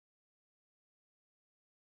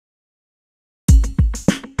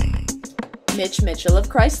Mitch Mitchell of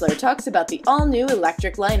Chrysler talks about the all-new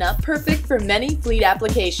electric lineup perfect for many fleet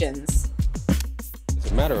applications.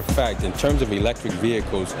 As a matter of fact, in terms of electric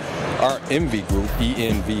vehicles, our ENVI group,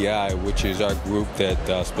 ENVI, which is our group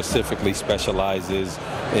that specifically specializes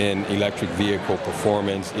in electric vehicle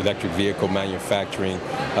performance, electric vehicle manufacturing,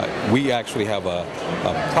 we actually have a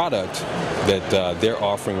product that they're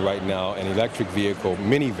offering right now, an electric vehicle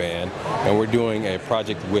minivan, and we're doing a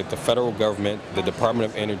project with the federal government, the Department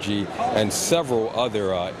of Energy, and several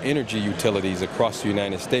other energy utilities across the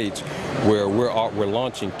United States, where we're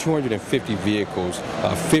launching 250 vehicles,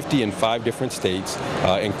 50 in 5 different states,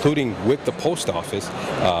 including with the post office,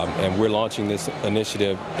 and we're launching this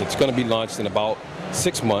initiative. It's going to be launched in about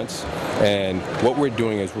 6 months, and what we're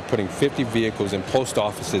doing is we're putting 50 vehicles in post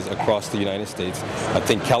offices across the United States. I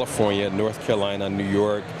think California, North Carolina, New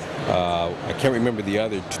York, I can't remember the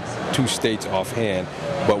other 2 states offhand,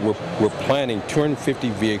 but we're planning 250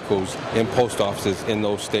 vehicles in post offices in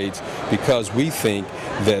those states because we think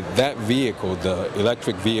that vehicle, the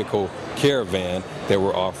electric vehicle caravan that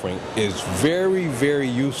we're offering, is very, very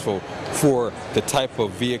useful for the type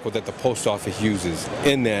of vehicle that the post office uses.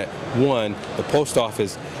 In that, one, the post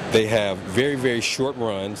office, they have very, very short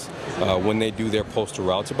runs when they do their postal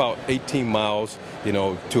routes, about 18 miles,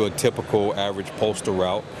 to a typical average postal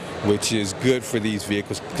route, which is good for these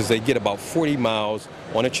vehicles because they get about 40 miles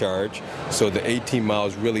on a charge, so the 18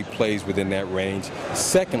 miles really plays within that range.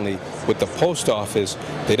 Secondly, with the post office,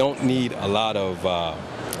 they don't need a lot of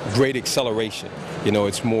great acceleration.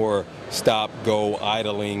 It's more stop, go,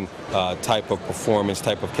 idling type of performance,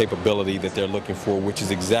 type of capability that they're looking for, which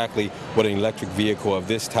is exactly what an electric vehicle of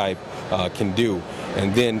this type can do.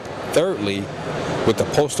 And then thirdly, with the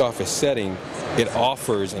post office setting, it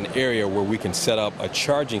offers an area where we can set up a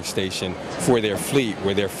charging station for their fleet,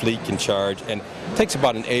 where their fleet can charge. And it takes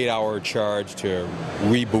about an 8-hour charge to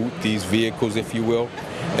reboot these vehicles, if you will.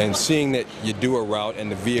 And seeing that you do a route and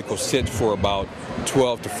the vehicle sits for about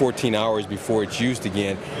 12 to 14 hours before it's used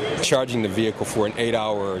again, charging the vehicle for an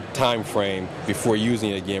 8-hour time frame before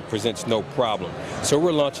using it again presents no problem. So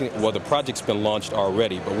we're launching, well, the project's been launched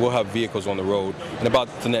already, but we'll have vehicles on the road in about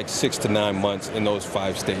the next 6 to 9 months in those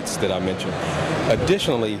 5 states that I mentioned.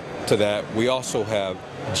 Additionally to that, we also have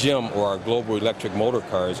GEM, or our Global Electric Motor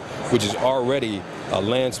Cars, which is already a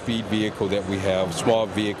land speed vehicle that we have, small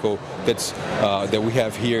vehicle that we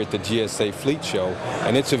have here at the GSA Fleet Show,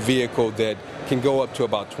 and it's a vehicle that can go up to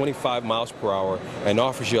about 25 miles per hour and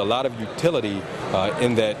offers you a lot of utility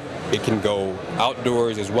in that it can go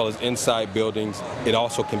outdoors as well as inside buildings. It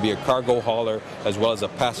also can be a cargo hauler as well as a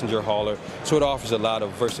passenger hauler, so it offers a lot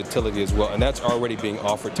of versatility as well, and that's already being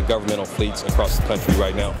offered to governmental fleets across the country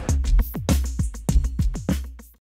right now.